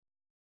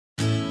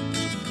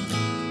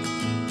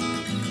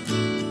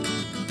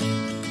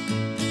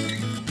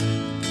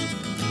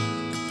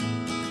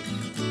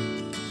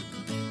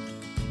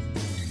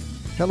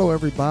Hello,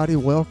 everybody.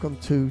 Welcome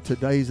to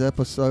today's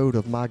episode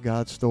of My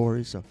God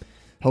Stories. I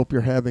hope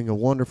you're having a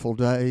wonderful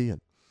day.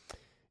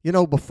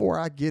 And, before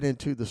I get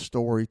into the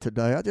story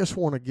today, I just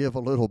want to give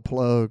a little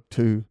plug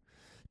to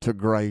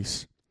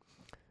Grace.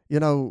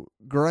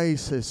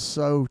 Grace has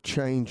so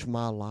changed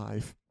my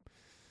life.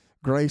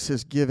 Grace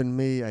has given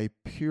me a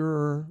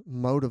pure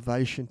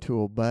motivation to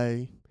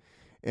obey,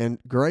 and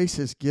Grace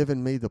has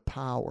given me the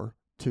power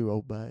to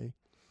obey.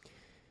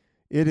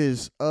 It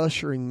is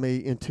ushering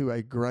me into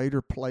a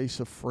greater place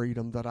of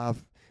freedom that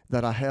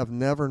I have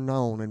never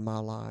known in my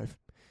life.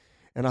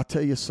 And I'll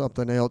tell you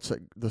something else that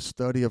the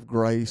study of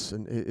grace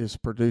is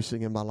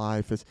producing in my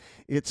life is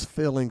it's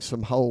filling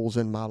some holes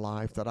in my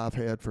life that I've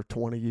had for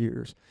 20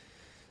 years.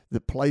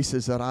 The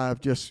places that I've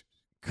just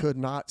could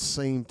not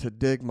seem to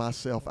dig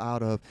myself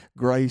out of,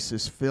 grace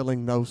is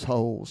filling those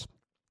holes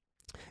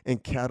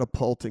and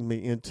catapulting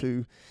me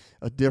into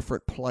a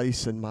different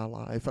place in my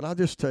life. And I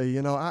just tell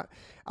you,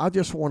 I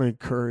just want to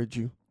encourage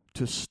you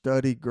to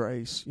study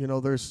grace.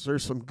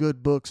 There's some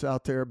good books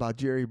out there by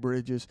Jerry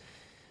Bridges.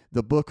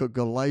 The book of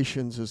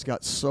Galatians has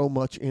got so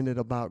much in it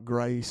about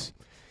grace.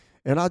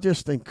 And I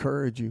just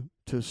encourage you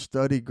to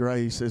study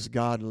grace as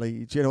God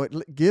leads.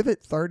 Give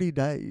it 30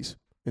 days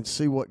and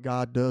see what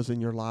God does in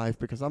your life.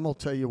 Because I'm going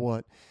to tell you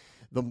what,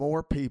 the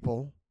more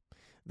people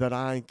that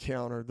I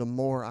encounter, the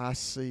more I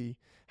see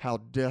how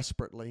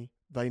desperately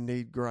they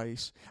need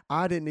grace.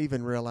 I didn't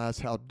even realize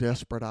how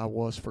desperate I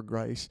was for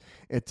grace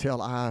until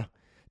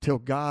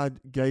God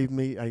gave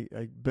me a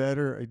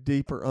better, a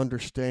deeper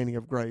understanding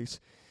of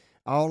grace.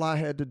 All I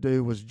had to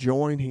do was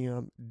join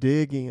Him,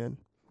 dig in,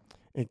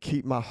 and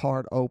keep my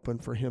heart open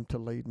for Him to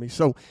lead me.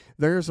 So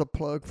there's a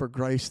plug for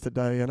grace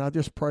today, and I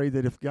just pray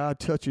that if God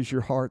touches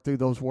your heart through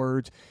those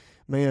words,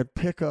 man,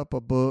 pick up a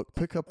book,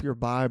 pick up your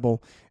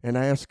Bible, and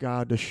ask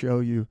God to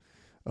show you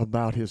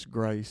about His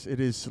grace.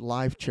 It is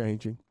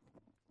life-changing.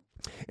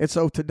 And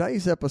so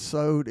today's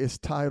episode is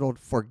titled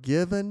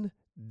Forgiven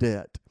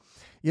Debt.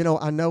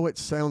 I know it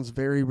sounds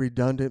very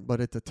redundant, but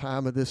at the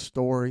time of this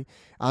story,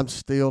 I'm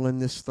still in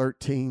this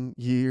 13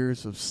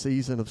 years of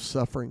season of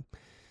suffering.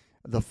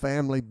 The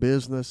family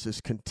business is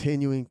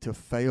continuing to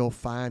fail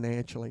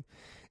financially,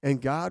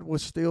 and God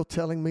was still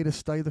telling me to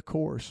stay the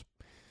course.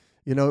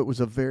 It was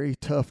a very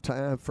tough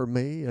time for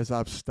me, as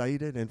I've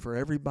stated, and for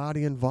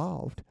everybody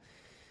involved.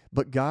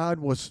 But God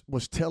was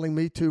telling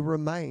me to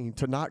remain,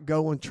 to not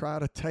go and try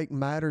to take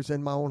matters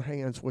in my own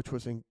hands, which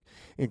was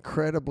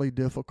incredibly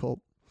difficult.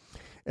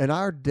 And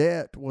our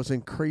debt was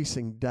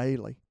increasing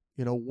daily.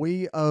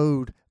 We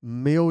owed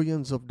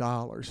millions of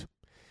dollars.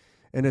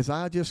 And as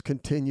I just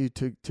continued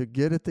to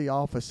get at the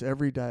office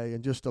every day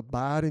and just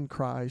abide in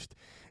Christ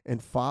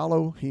and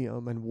follow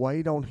Him and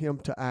wait on Him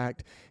to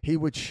act, He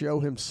would show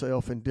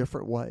Himself in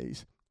different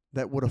ways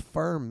that would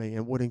affirm me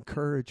and would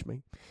encourage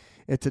me.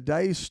 And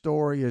today's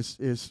story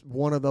is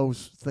one of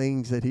those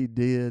things that He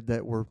did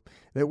that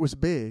was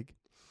big.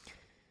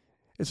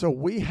 And so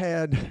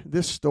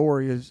this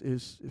story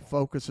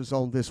focuses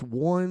on this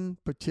one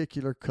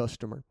particular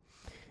customer.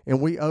 And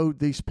we owed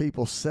these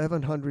people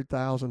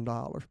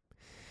 $700,000.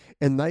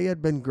 And they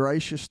had been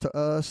gracious to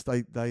us.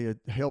 They had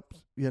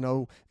helped,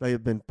 they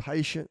had been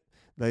patient.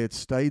 They had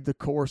stayed the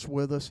course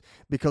with us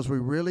because we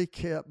really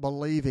kept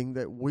believing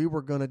that we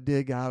were going to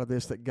dig out of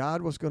this, that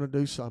God was going to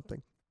do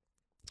something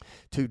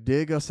to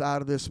dig us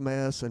out of this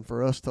mess and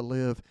for us to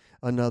live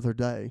another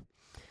day.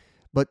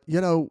 But,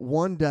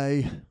 one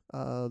day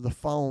the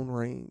phone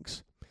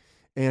rings,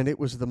 and it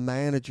was the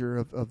manager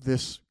of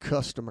this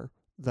customer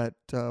that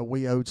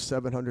we owed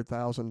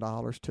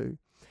 $700,000 to.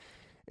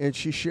 And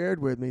she shared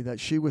with me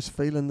that she was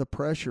feeling the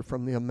pressure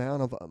from the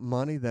amount of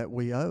money that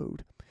we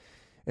owed.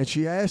 And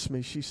she asked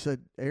me, she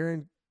said,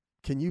 "Aaron,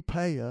 can you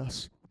pay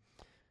us?"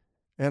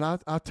 And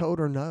I told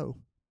her no.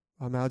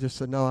 I just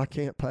said, "No, I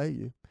can't pay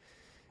you."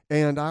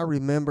 And I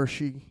remember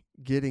she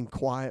getting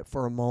quiet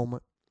for a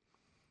moment.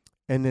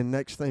 And then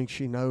next thing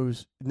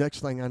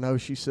I know,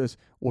 she says,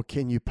 "Well,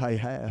 can you pay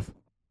half?"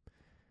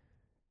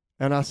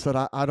 And I said,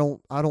 I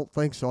don't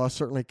think so. I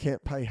certainly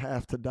can't pay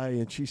half today.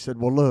 And she said,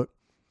 "Well, look,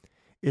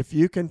 if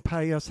you can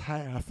pay us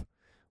half,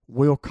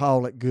 we'll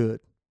call it good."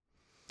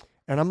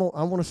 And I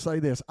want to say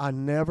this. I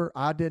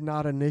did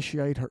not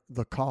initiate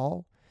the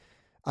call.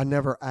 I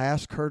never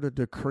asked her to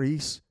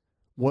decrease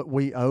what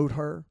we owed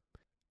her.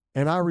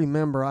 And I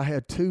remember I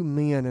had two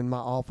men in my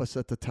office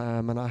at the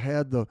time, and I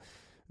had the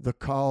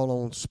call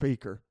on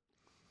speaker.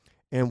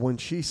 And when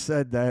she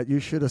said that, you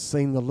should have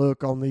seen the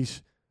look on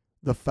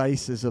the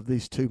faces of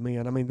these two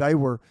men. I mean, they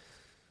were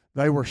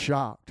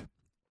shocked,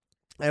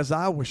 as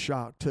I was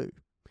shocked too.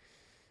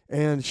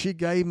 And she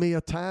gave me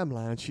a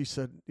timeline. She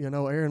said,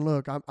 "Aaron,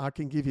 look, I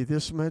can give you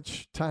this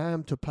much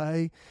time to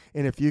pay,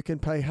 and if you can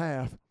pay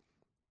half,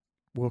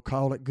 we'll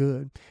call it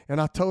good." And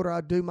I told her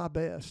I'd do my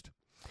best.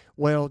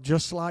 Well,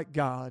 just like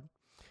God,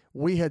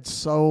 we had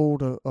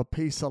sold a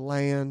piece of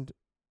land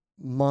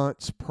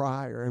months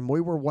prior, and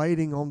we were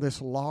waiting on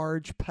this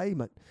large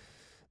payment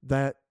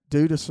that,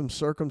 due to some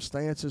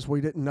circumstances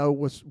we didn't know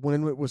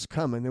when it was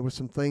coming. There were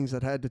some things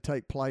that had to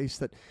take place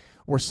that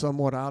were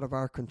somewhat out of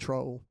our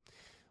control.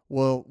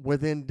 Well,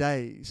 within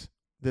days,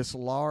 this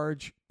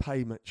large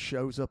payment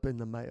shows up in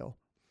the mail.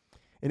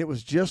 And it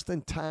was just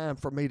in time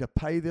for me to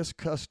pay this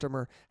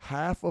customer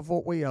half of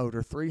what we owed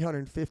her,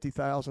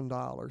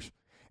 $350,000,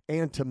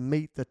 and to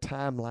meet the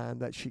timeline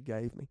that she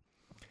gave me.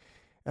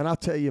 And I'll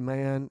tell you,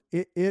 man,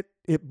 it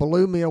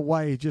blew me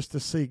away just to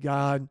see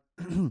God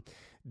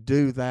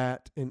do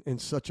that in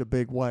such a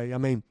big way. I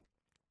mean,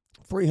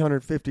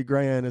 350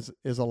 grand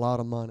is a lot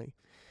of money.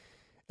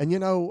 And, you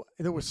know,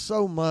 there was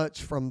so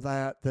much from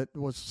that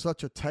was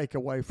such a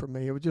takeaway for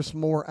me. It was just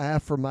more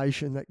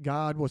affirmation that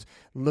God was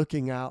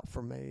looking out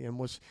for me and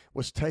was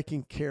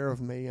taking care of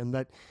me, and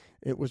that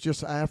it was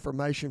just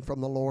affirmation from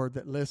the Lord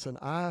that, listen,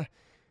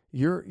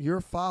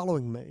 you're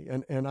following me,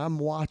 and I'm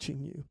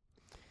watching you.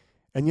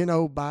 And, you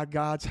know, by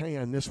God's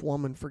hand, this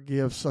woman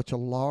forgives such a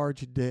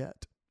large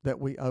debt that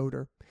we owed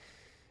her.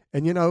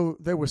 And, you know,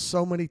 there was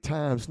so many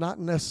times, not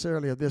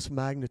necessarily of this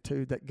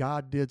magnitude, that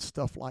God did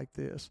stuff like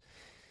this.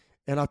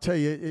 And I'll tell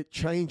you, it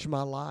changed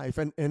my life.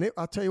 And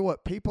I'll tell you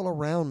what, people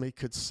around me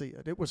could see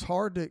it. It was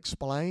hard to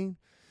explain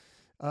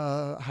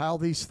how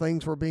these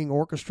things were being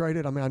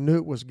orchestrated. I mean, I knew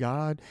it was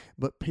God,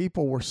 but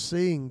people were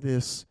seeing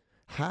this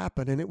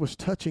happen, and it was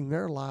touching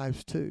their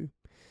lives too.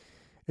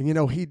 And, you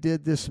know, he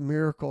did this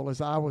miracle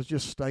as I was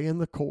just staying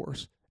the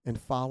course and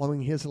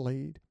following his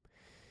lead.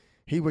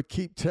 He would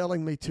keep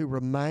telling me to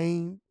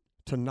remain,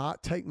 to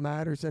not take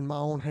matters in my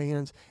own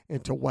hands,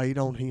 and to wait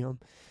on him.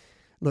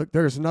 Look,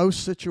 there's no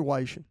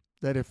situation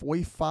that if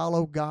we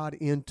follow God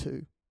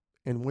into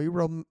and we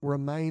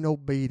remain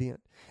obedient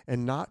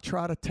and not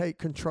try to take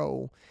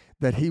control,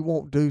 that he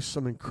won't do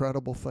some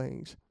incredible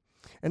things.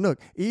 And look,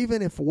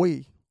 even if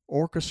we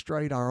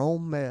orchestrate our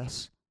own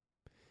mess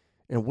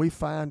and we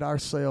find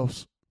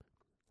ourselves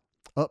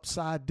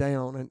upside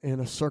down in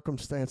a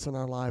circumstance in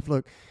our life,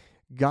 look,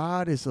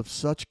 God is of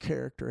such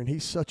character, and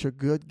he's such a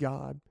good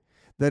God,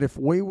 that if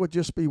we would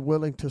just be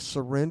willing to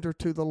surrender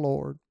to the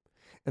Lord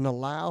and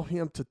allow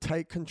him to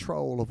take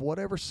control of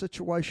whatever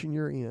situation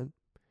you're in,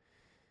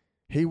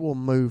 he will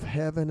move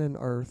heaven and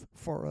earth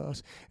for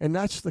us. And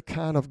that's the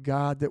kind of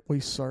God that we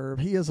serve.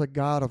 He is a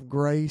God of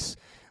grace,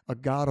 a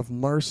God of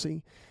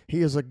mercy.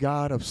 He is a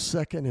God of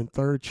second and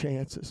third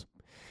chances.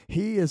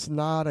 He is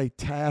not a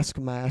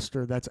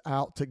taskmaster that's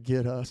out to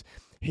get us.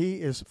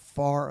 He is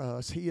for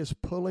us. He is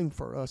pulling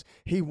for us.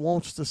 He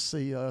wants to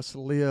see us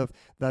live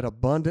that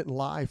abundant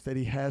life that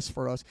he has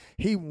for us.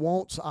 He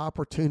wants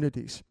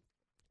opportunities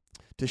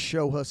to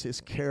show us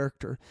his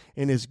character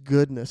and his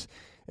goodness,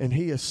 and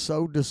he is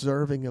so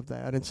deserving of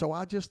that. And so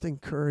I just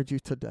encourage you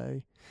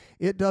today,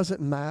 it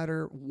doesn't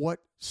matter what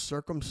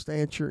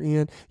circumstance you're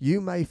in.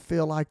 You may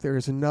feel like there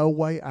is no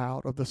way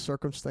out of the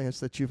circumstance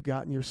that you've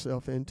gotten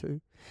yourself into.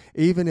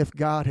 Even if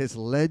God has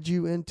led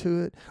you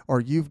into it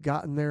or you've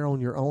gotten there on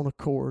your own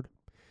accord,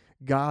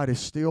 God is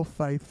still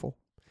faithful.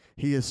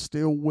 He is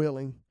still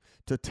willing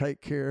to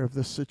take care of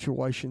the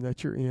situation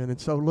that you're in. And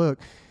so look,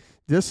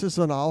 this is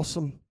an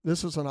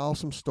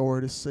awesome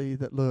story to see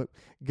that, look,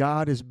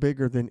 God is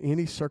bigger than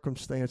any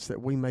circumstance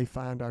that we may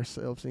find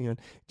ourselves in.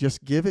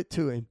 Just give it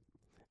to him.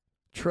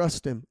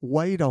 Trust him.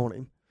 Wait on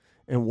him.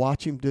 And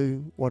watch him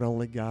do what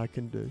only God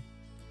can do.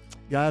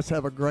 Guys,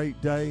 have a great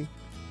day.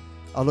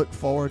 I look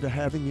forward to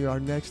having you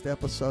our next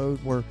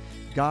episode, where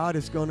God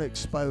is going to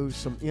expose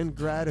some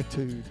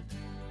ingratitude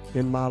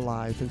in my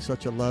life in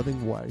such a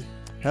loving way.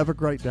 Have a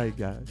great day,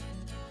 guys.